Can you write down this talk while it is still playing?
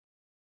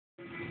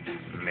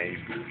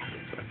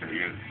Very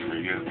good.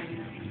 Very good.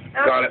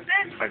 Got it.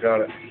 I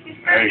got it.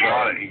 Yeah, he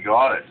got it. He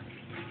got it.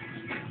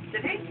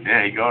 Did he?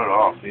 Yeah, he got it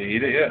off. Did you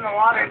eat it It's yet? in the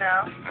water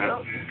now. Yeah.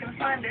 Oh, he's gonna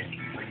find it.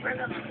 Like, where's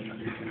that?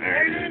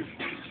 There it is.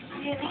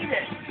 He didn't eat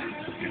it.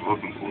 He's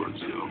looking for it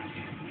still.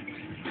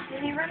 Did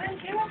he run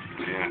into it?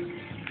 Yeah.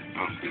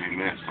 Oh, he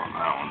missed on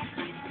that one.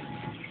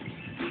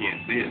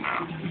 Can't see it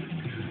now.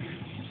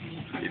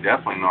 He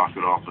definitely knocked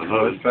it off the Oh,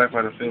 hook. it's back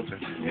by the filter.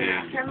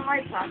 Yeah. Turn the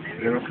lights on,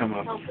 maybe. It'll come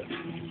up. Help it.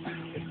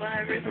 It's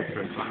whatever it That's is.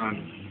 right behind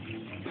him.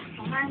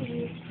 Behind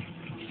you.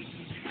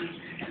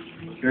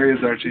 There he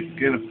is, Archie.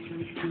 Get him.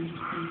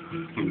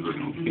 He was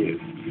looking good.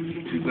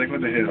 He's like,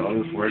 what the hell? All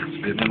this work,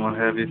 spitting and what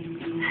have you.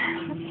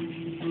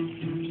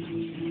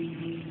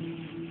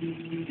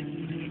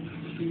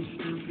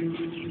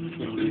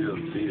 He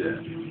doesn't see that.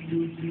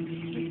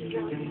 This is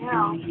really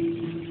hell.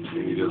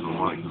 Maybe he doesn't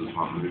want it because it's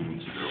not moving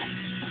still.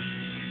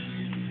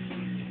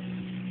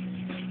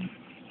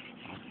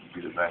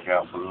 Get it back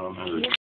out, put it on there.